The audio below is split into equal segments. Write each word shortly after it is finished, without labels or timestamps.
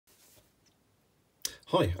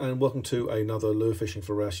Hi and welcome to another Lure Fishing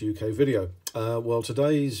for Wrasse UK video. Well,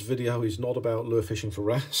 today's video is not about lure fishing for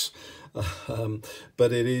wrasse,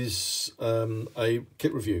 but it is a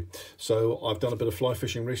kit review. So I've done a bit of fly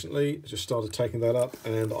fishing recently, just started taking that up,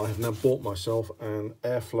 and I have now bought myself an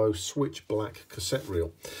Airflo switch black cassette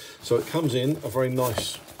reel. So it comes in a very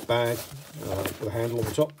nice bag with a handle on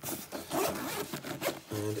the top,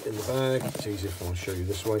 and in the bag, it's easier if I show you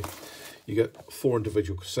this way. You get 4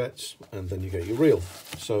 individual cassettes, and then you get your reel.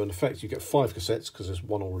 So in effect, you get 5 cassettes because there's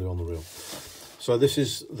one already on the reel. So this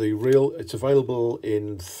is the reel. It's available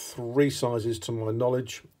in 3 sizes to my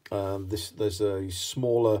knowledge. There's a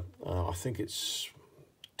smaller, I think it's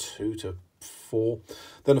 2 to 4,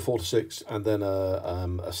 then a 4 to 6, and then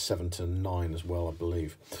a 7 to 9 as well, I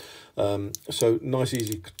believe. So nice,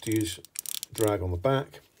 easy to use drag on the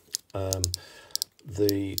back.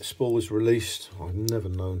 The spool is released. I've never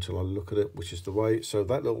known until I look at it which is the way. So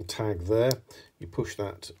that little tag there, you push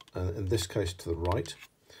that, in this case to the right.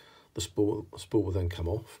 The spool will then come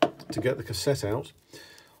off. To get the cassette out,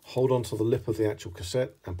 hold on to the lip of the actual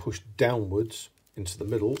cassette and push downwards into the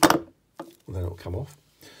middle, and then it'll come off.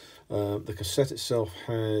 The cassette itself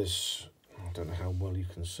has, I don't know how well you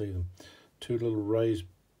can see them, 2 little raised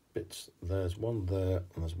bits. There's one there,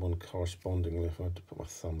 and there's one correspondingly. If I had to put my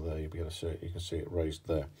thumb there, you'll be able to see it. You can see it raised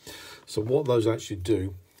there. So what those actually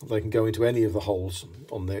do, they can go into any of the holes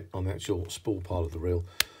on the actual spool part of the reel.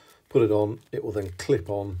 Put it on, it will then clip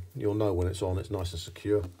on. You'll know when it's on. It's nice and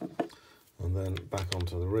secure. And then back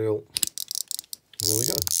onto the reel. And there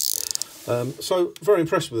we go. So very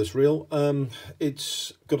impressed with this reel.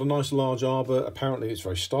 It's got a nice large arbor. Apparently it's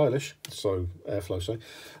very stylish, so Airflo say.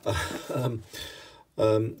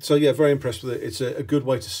 So yeah, very impressed with it. It's a good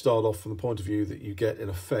way to start off from the point of view that you get, in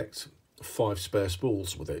effect, 5 spare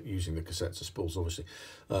spools with it, using the cassettes as spools, obviously.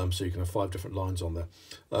 So you can have 5 different lines on there.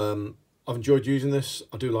 I've enjoyed using this.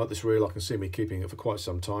 I do like this reel. I can see me keeping it for quite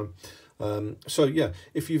some time. So yeah,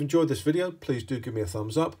 if you've enjoyed this video, please do give me a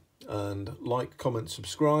thumbs up, and like, comment,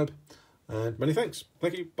 subscribe, and many thanks.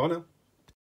 Thank you. Bye now.